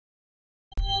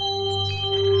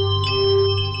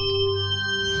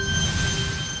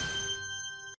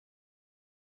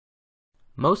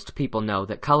Most people know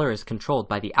that color is controlled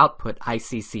by the output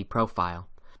ICC profile,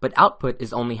 but output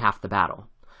is only half the battle.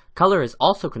 Color is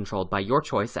also controlled by your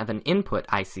choice of an input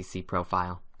ICC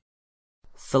profile.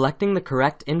 Selecting the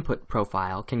correct input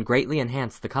profile can greatly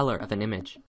enhance the color of an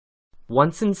image.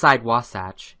 Once inside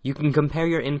Wasatch, you can compare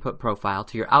your input profile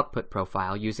to your output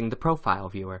profile using the Profile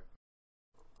Viewer.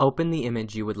 Open the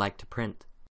image you would like to print.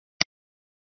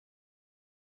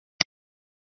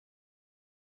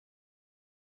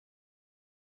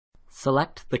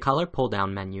 Select the Color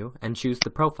pull-down menu and choose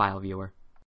the Profile Viewer.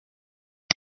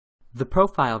 The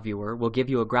Profile Viewer will give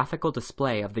you a graphical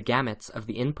display of the gamuts of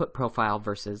the input profile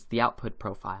versus the output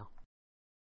profile.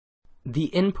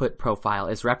 The input profile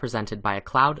is represented by a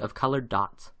cloud of colored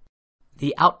dots.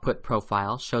 The output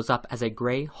profile shows up as a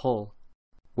gray hole.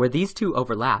 Where these two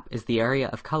overlap is the area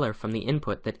of color from the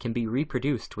input that can be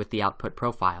reproduced with the output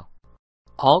profile.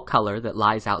 All color that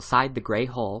lies outside the gray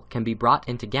hole can be brought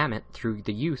into gamut through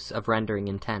the use of rendering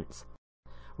intents.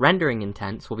 Rendering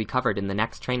intents will be covered in the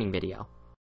next training video.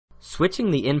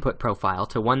 Switching the input profile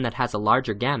to one that has a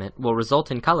larger gamut will result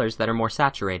in colors that are more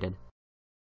saturated.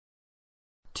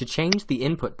 To change the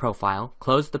input profile,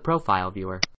 close the Profile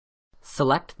Viewer.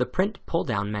 Select the Print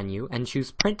pull-down menu and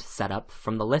choose Print Setup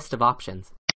from the list of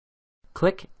options.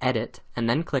 Click Edit and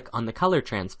then click on the Color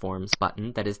Transforms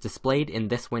button that is displayed in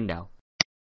this window.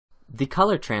 The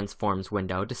Color Transforms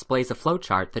window displays a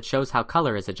flowchart that shows how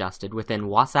color is adjusted within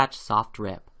Wasatch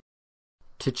SoftRIP.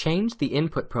 To change the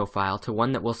input profile to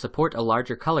one that will support a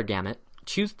larger color gamut,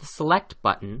 choose the Select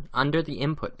button under the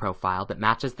input profile that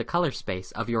matches the color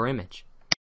space of your image.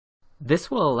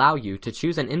 This will allow you to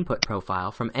choose an input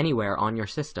profile from anywhere on your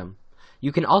system.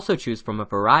 You can also choose from a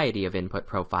variety of input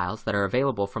profiles that are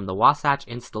available from the Wasatch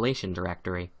installation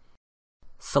directory.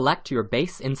 Select your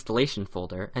base installation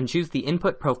folder and choose the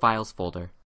Input Profiles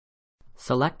folder.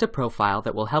 Select a profile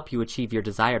that will help you achieve your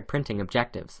desired printing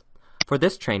objectives. For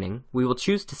this training, we will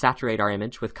choose to saturate our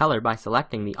image with color by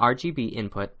selecting the RGB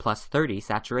Input plus 30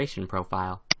 saturation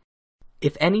profile.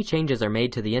 If any changes are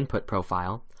made to the input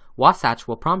profile, Wasatch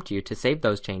will prompt you to save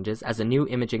those changes as a new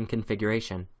imaging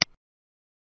configuration.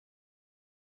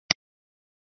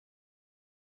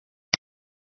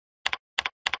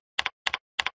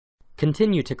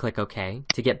 Continue to click OK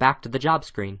to get back to the job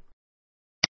screen.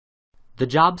 The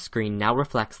job screen now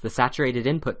reflects the saturated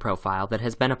input profile that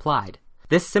has been applied.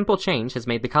 This simple change has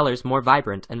made the colors more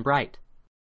vibrant and bright.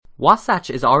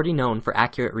 Wasatch is already known for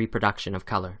accurate reproduction of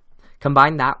color.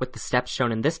 Combine that with the steps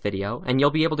shown in this video and you'll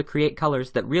be able to create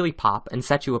colors that really pop and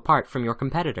set you apart from your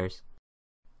competitors.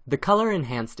 The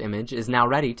color-enhanced image is now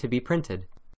ready to be printed.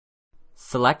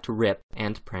 Select RIP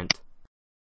and print.